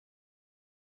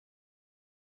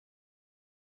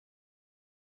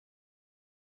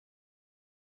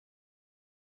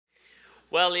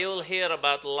Well, you will hear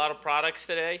about a lot of products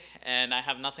today, and I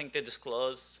have nothing to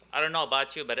disclose. I don't know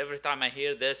about you, but every time I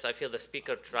hear this, I feel the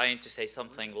speaker trying to say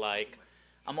something like,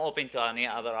 I'm open to any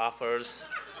other offers,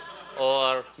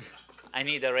 or I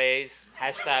need a raise,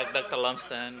 hashtag Dr.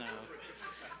 Lumsden.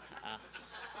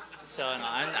 So no,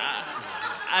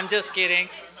 I'm just kidding.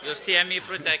 You're CME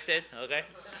protected, okay?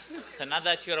 So now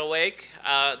that you're awake,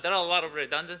 there are a lot of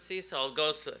redundancies, so I'll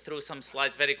go through some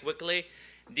slides very quickly.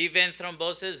 Deep vein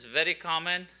thrombosis, very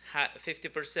common,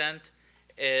 50%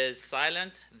 is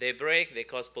silent. They break, they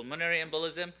cause pulmonary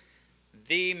embolism.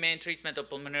 The main treatment of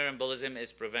pulmonary embolism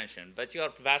is prevention. But you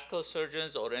are vascular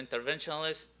surgeons or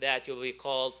interventionalists that you'll be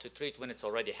called to treat when it's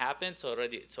already happened, so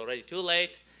it's already too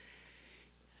late.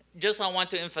 Just I want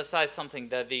to emphasize something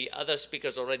that the other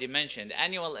speakers already mentioned.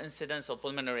 Annual incidence of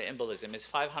pulmonary embolism is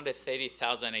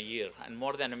 530,000 a year and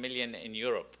more than 1 million in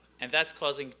Europe. And that's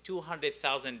causing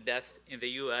 200,000 deaths in the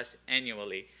US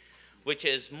annually, which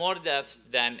is more deaths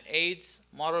than AIDS,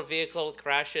 motor vehicle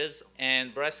crashes,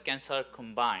 and breast cancer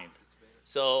combined.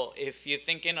 So if you're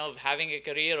thinking of having a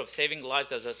career of saving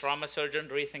lives as a trauma surgeon,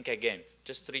 rethink again.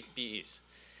 Just treat PEs.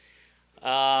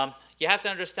 You have to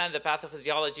understand the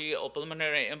pathophysiology of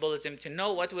pulmonary embolism to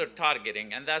know what we're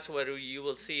targeting, and that's where you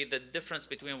will see the difference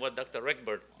between what Dr.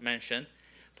 Rickberg mentioned.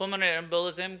 Pulmonary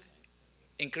embolism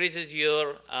increases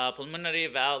your pulmonary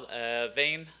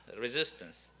vein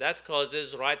resistance. That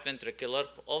causes right ventricular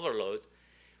overload,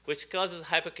 which causes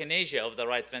hypokinesia of the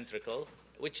right ventricle,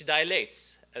 which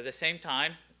dilates. At the same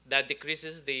time, that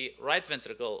decreases the right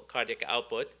ventricle cardiac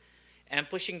output and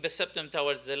pushing the septum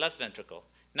towards the left ventricle.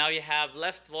 Now you have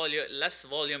less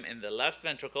volume in the left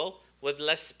ventricle with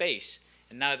less space.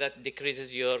 And now that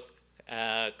decreases your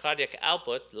cardiac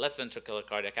output, left ventricular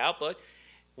cardiac output,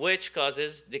 which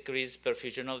causes decreased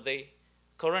perfusion of the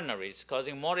coronaries,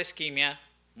 causing more ischemia,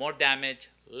 more damage,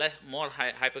 more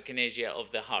hypokinesia of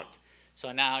the heart.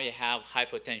 So now you have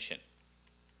hypotension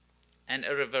and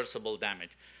irreversible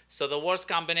damage. So the worst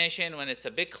combination when it's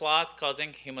a big clot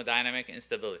causing hemodynamic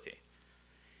instability.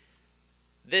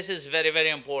 This is very, very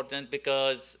important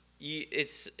because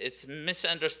it's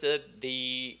misunderstood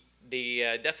the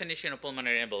definition of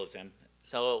pulmonary embolism.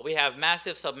 So we have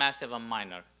massive, submassive, and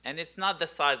minor. And it's not the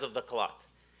size of the clot.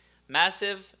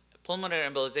 Massive pulmonary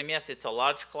embolism, yes, it's a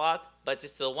large clot, but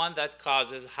it's the one that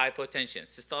causes hypotension,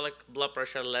 systolic blood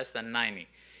pressure less than 90.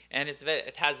 And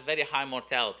it has very high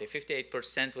mortality,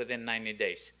 58% within 90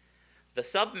 days. The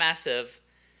submassive,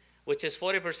 which is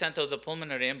 40% of the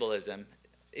pulmonary embolism,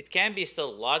 it can be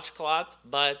still large clot,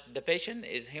 but the patient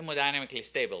is hemodynamically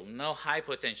stable, no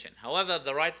hypotension. However,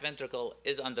 the right ventricle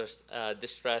is under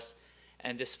distress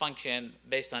and dysfunction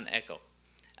based on echo.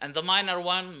 And the minor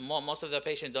one, most of the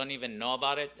patients don't even know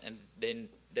about it, and they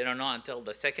don't know until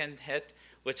the second hit,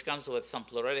 which comes with some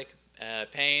pleuritic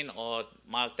pain or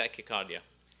mild tachycardia.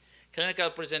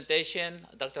 Clinical presentation,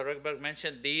 Dr. Rickberg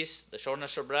mentioned these, the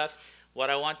shortness of breath.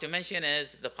 What I want to mention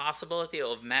is the possibility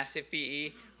of massive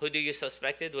PE. Who do you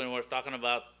suspect it when we're talking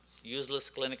about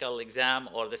useless clinical exam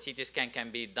or the CT scan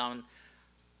can be done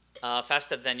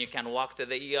faster than you can walk to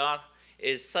the ER?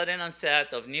 Is sudden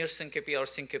onset of near syncope or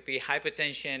syncope,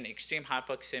 hypotension, extreme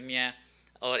hypoxemia,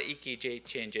 or EKG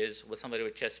changes with somebody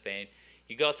with chest pain.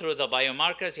 You go through the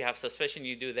biomarkers, you have suspicion,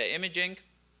 you do the imaging.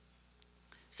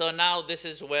 So now this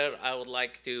is where I would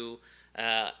like to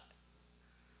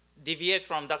deviate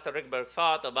from Dr. Rickberg's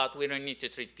thought about we don't need to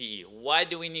treat PE. Why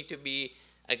do we need to be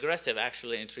aggressive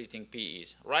actually in treating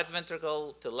PEs? Right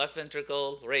ventricle to left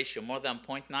ventricle ratio more than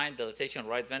 0.9 dilatation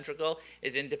right ventricle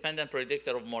is independent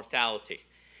predictor of mortality.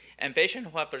 And patients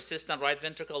who have persistent right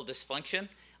ventricle dysfunction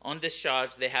on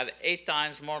discharge, they have 8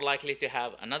 times more likely to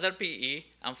have another PE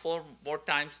and 4 more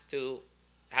times to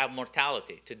have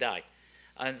mortality, to die.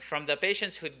 And from the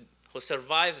patients who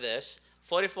survive this,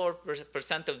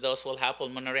 44% of those will have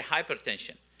pulmonary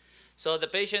hypertension. So the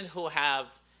patients who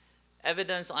have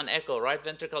evidence on echo, right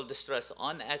ventricle distress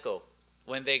on echo,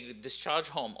 when they discharge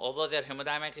home, although they're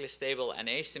hemodynamically stable and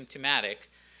asymptomatic,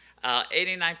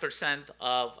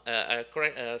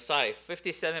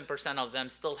 57% of them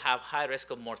still have high risk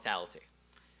of mortality.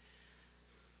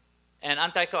 And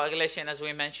anticoagulation, as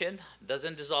we mentioned,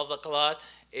 doesn't dissolve the clot,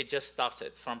 it just stops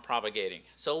it from propagating.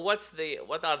 So what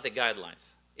are the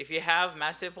guidelines? If you have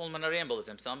massive pulmonary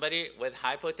embolism, somebody with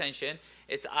hypotension,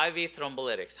 it's IV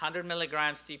thrombolytics, 100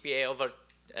 milligrams TPA over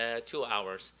 2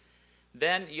 hours.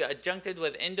 Then you adjunct it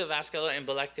with endovascular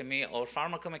embolectomy or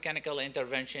pharmacomechanical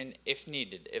intervention if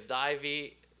needed, if the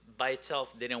IV by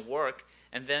itself didn't work,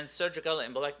 and then surgical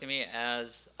embolectomy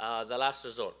as the last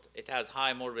resort. It has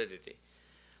high morbidity.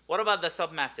 What about the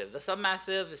submassive? The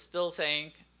submassive is still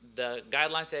saying, the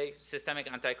guidelines say systemic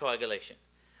anticoagulation.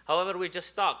 However, we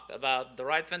just talked about the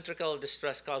right ventricular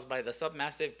distress caused by the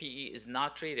submassive PE is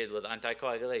not treated with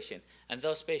anticoagulation, and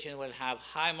those patients will have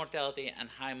high mortality and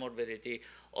high morbidity,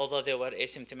 although they were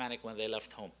asymptomatic when they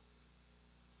left home.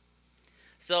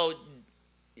 So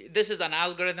this is an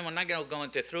algorithm. We're not going to go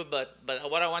into through, but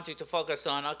what I want you to focus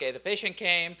on, okay, the patient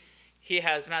came, he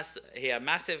had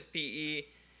massive PE,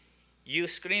 you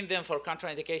screen them for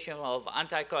contraindication of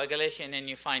anticoagulation and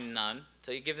you find none,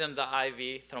 so you give them the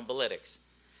IV thrombolytics.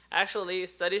 Actually,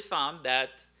 studies found that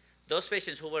those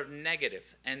patients who were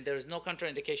negative and there's no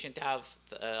contraindication to have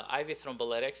IV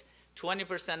thrombolytics,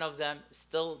 20% of them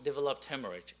still developed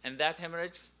hemorrhage. And that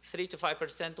hemorrhage, 3 to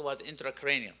 5% was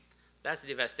intracranial. That's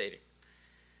devastating.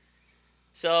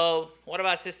 So what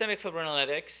about systemic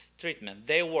fibrinolytics treatment?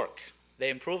 They work. They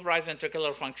improve right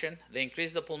ventricular function. They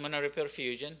increase the pulmonary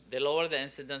perfusion. They lower the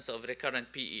incidence of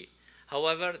recurrent PE.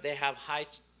 However, they have high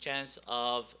chance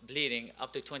of bleeding,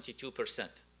 up to 22%.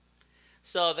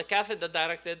 So the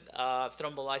catheter-directed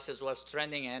thrombolysis was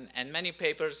trending in, and many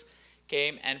papers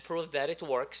came and proved that it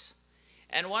works.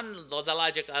 And one of the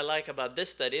logic I like about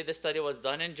this study was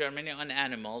done in Germany on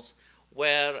animals,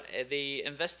 where the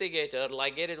investigator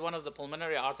ligated one of the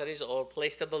pulmonary arteries or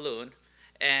placed a balloon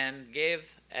and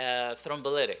gave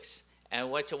thrombolytics.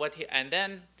 And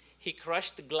then he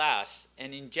crushed glass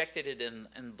and injected it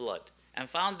in blood and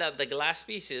found that the glass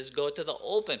pieces go to the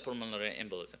open pulmonary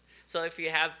embolism. So if you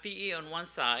have PE on one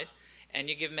side and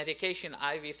you give medication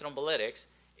IV thrombolytics,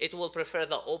 it will prefer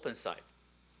the open side.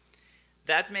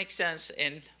 That makes sense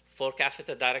for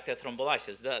catheter-directed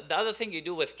thrombolysis. The other thing you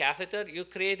do with catheter, you're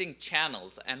creating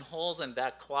channels and holes in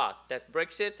that clot that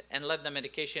breaks it and let the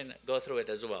medication go through it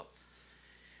as well.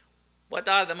 What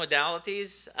are the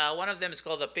modalities? One of them is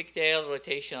called the Pigtail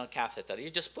rotational catheter. You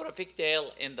just put a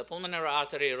pigtail in the pulmonary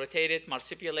artery, rotate it,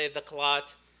 marsupilate the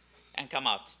clot, and come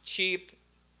out. Cheap,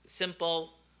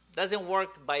 simple, doesn't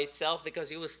work by itself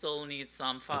because you will still need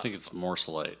some... I think it's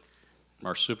morselate.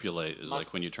 Marsupilate is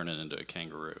like when you turn it into a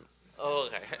kangaroo. Oh,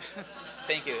 okay.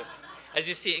 Thank you. As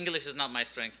you see, English is not my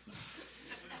strength.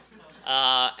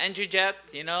 Angio-Jet,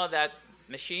 you know, that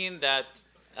machine that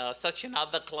suction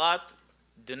out the clot,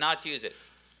 do not use it.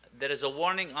 There is a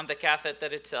warning on the catheter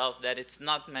itself that it's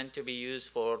not meant to be used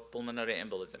for pulmonary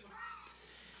embolism.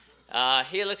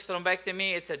 Helix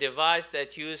thrombectomy, it's a device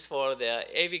that's used for the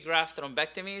AV graft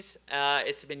thrombectomies.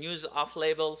 It's been used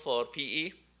off-label for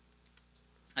PE.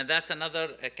 And that's another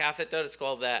catheter. It's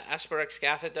called the Aspirex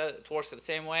catheter. It works the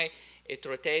same way. It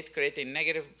rotates, creating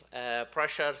negative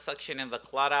pressure, suctioning the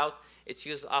clot out. It's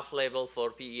used off-label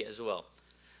for PE as well.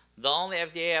 The only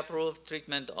FDA-approved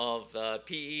treatment of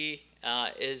PE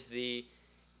is the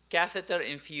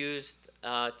catheter-infused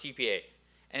TPA.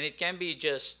 And it can be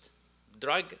just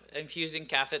drug-infusing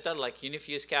catheter, like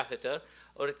Unifuse catheter,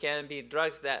 or it can be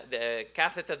drugs the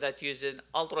catheter that uses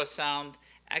ultrasound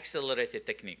accelerated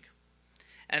technique.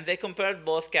 And they compared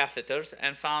both catheters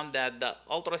and found that the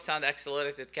ultrasound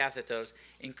accelerated catheters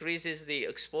increases the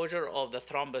exposure of the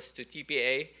thrombus to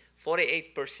TPA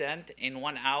 48% in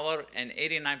 1 hour and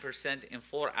 89% in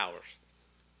 4 hours.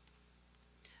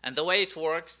 And the way it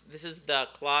works, this is the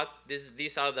clot,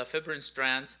 these are the fibrin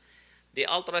strands. The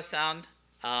ultrasound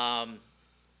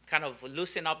kind of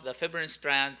loosen up the fibrin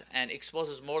strands and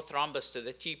exposes more thrombus to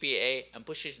the TPA and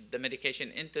pushes the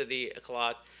medication into the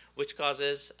clot, which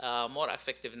causes more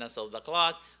effectiveness of the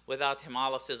clot without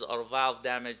hemolysis or valve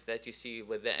damage that you see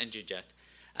with the Angio-Jet.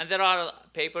 And there are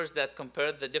papers that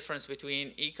compared the difference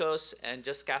between ECOS and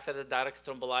just catheter-direct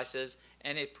thrombolysis,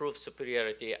 and it proves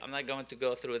superiority. I'm not going to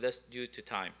go through this due to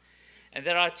time. And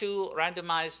there are 2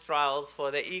 randomized trials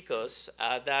for the ECOS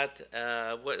that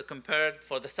were compared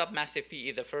for the submassive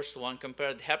PE. The first one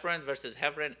compared heparin versus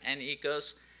heparin and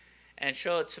ECOS and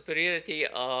showed superiority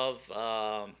of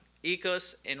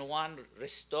ECOS in one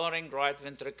restoring right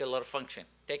ventricular function,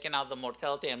 taking out the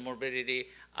mortality and morbidity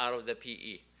out of the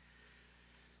PE.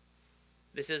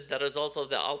 This is the results of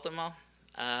the Ultima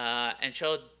and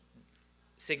showed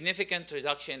significant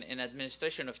reduction in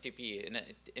administration of TPE.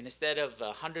 Instead of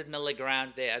 100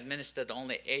 milligrams, they administered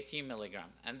only 80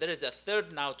 milligrams. And there is a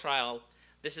third now trial.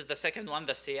 This is the second one,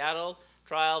 the Seattle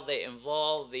trial. They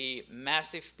involve the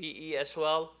massive PE as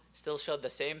well, still showed the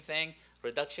same thing,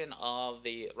 reduction of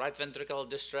the right ventricular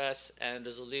distress and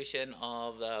resolution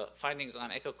of the findings on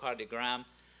echocardiogram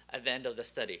at the end of the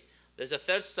study. There's a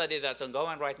third study that's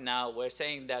ongoing right now. We're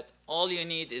saying that all you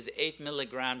need is 8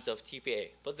 milligrams of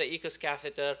TPA. Put the ECOS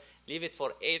catheter, leave it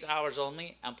for 8 hours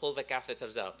only, and pull the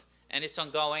catheters out. And it's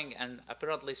ongoing, and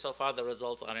apparently so far the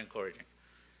results are encouraging.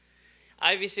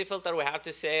 IVC filter, we have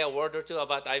to say a word or two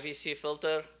about IVC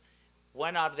filter.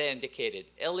 When are they indicated?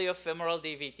 Iliofemoral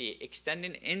DVT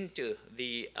extending into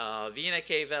the vena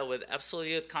cava with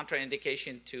absolute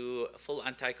contraindication to full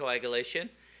anticoagulation.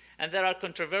 And there are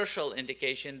controversial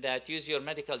indications that use your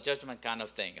medical judgment kind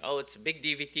of thing. Oh, it's big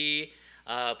DVT,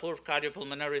 poor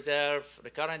cardiopulmonary reserve,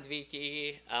 recurrent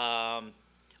VT,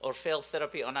 or failed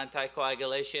therapy on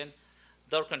anticoagulation.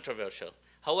 They're controversial.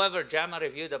 However, JAMA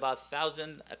reviewed about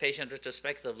 1,000 patients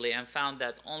retrospectively and found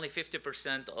that only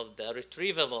 50% of the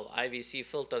retrievable IVC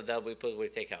filter that we put we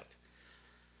take out.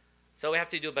 So we have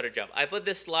to do a better job. I put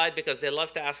this slide because they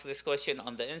love to ask this question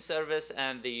on the in-service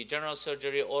and the general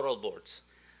surgery oral boards.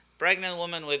 Pregnant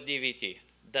woman with DVT.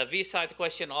 The V-side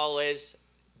question always,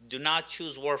 do not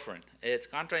choose warfarin. It's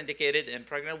contraindicated in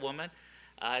pregnant women.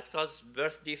 It causes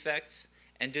birth defects.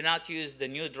 And do not use the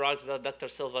new drugs that Dr.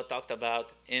 Silva talked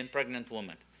about in pregnant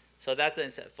women. So that's the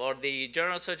insight. For the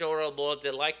general surgery oral boards, they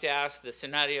like to ask the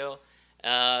scenario,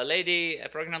 a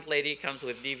pregnant lady comes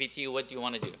with DVT, what do you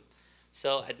want to do?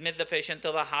 So admit the patient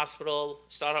to the hospital,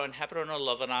 start her on heparin or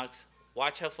Lovenox,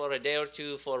 watch her for a day or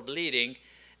two for bleeding,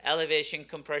 elevation,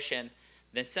 compression,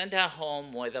 then send her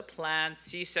home with a planned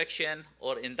C-section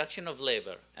or induction of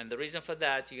labor. And the reason for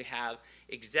that, you have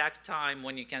exact time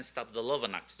when you can stop the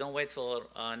Lovenox. Don't wait for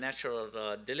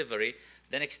natural delivery.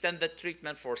 Then extend the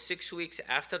treatment for 6 weeks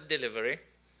after delivery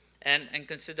and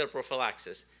consider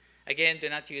prophylaxis. Again, do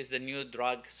not use the new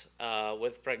drugs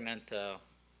with pregnant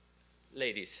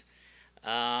ladies.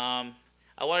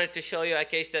 I wanted to show you a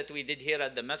case that we did here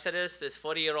at the Methodist. This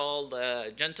 40-year-old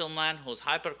gentleman who's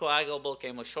hypercoagulable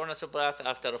came with shortness of breath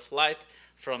after a flight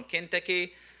from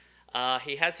Kentucky.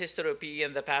 He has history of PE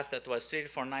in the past that was treated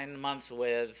for 9 months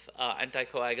with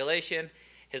anticoagulation.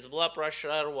 His blood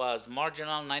pressure was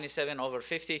marginal,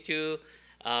 97/52.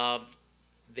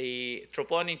 The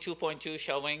troponin 2.2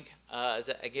 showing,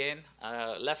 again,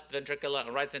 left ventricular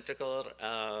and right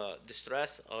ventricular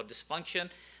distress or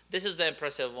dysfunction. This is the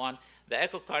impressive one. The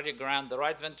echocardiogram, the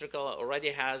right ventricle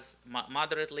already has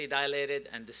moderately dilated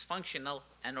and dysfunctional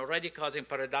and already causing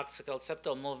paradoxical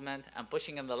septal movement and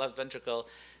pushing in the left ventricle,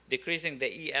 decreasing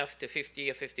the EF to 50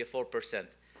 or 54%.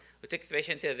 We took the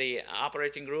patient to the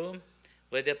operating room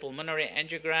with a pulmonary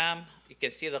angiogram. You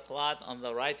can see the clot on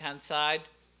the right-hand side.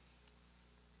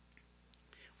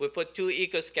 We put 2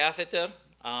 ECOS catheter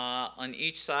on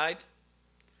each side.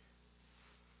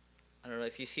 I don't know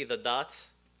if you see the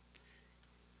dots.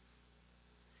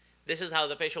 This is how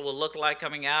the patient will look like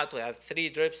coming out. We have 3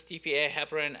 drips, TPA,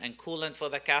 heparin, and coolant for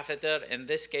the catheter. In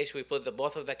this case, we put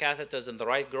both of the catheters in the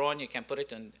right groin. You can put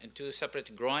it in 2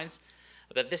 separate groins.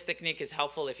 But this technique is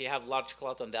helpful if you have large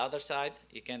clot on the other side.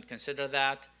 You can consider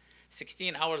that.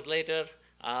 16 hours later,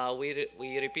 we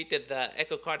repeated the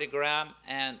echocardiogram,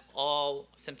 and all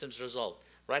symptoms resolved.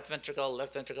 Right ventricle,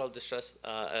 left ventricle distress,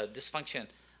 dysfunction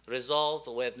resolved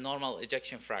with normal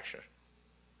ejection fracture.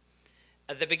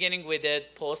 At the beginning, we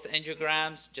did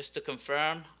post-angiograms just to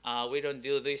confirm. We don't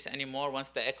do this anymore. Once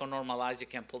the echo normalizes, you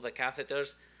can pull the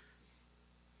catheters.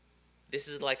 This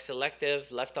is like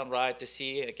selective, left and right to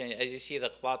see. Again, as you see, the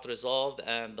clot resolved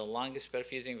and the lung is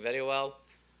perfusing very well.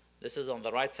 This is on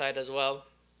the right side as well.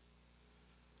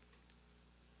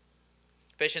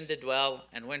 Patient did well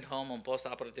and went home on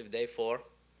post-operative day 4.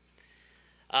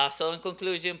 So in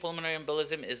conclusion, pulmonary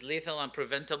embolism is lethal and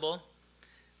preventable.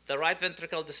 The right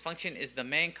ventricle dysfunction is the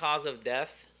main cause of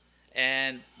death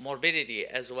and morbidity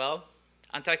as well.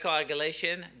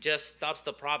 Anticoagulation just stops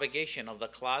the propagation of the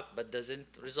clot but doesn't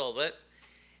resolve it.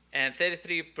 And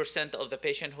 33% of the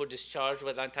patient who discharged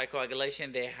with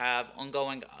anticoagulation, they have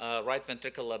ongoing right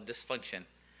ventricular dysfunction.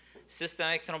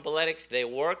 Systemic thrombolytics, they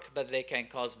work, but they can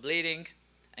cause bleeding.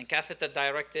 And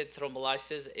catheter-directed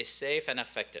thrombolysis is safe and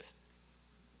effective.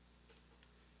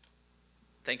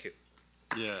 Thank you.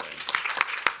 Yeah.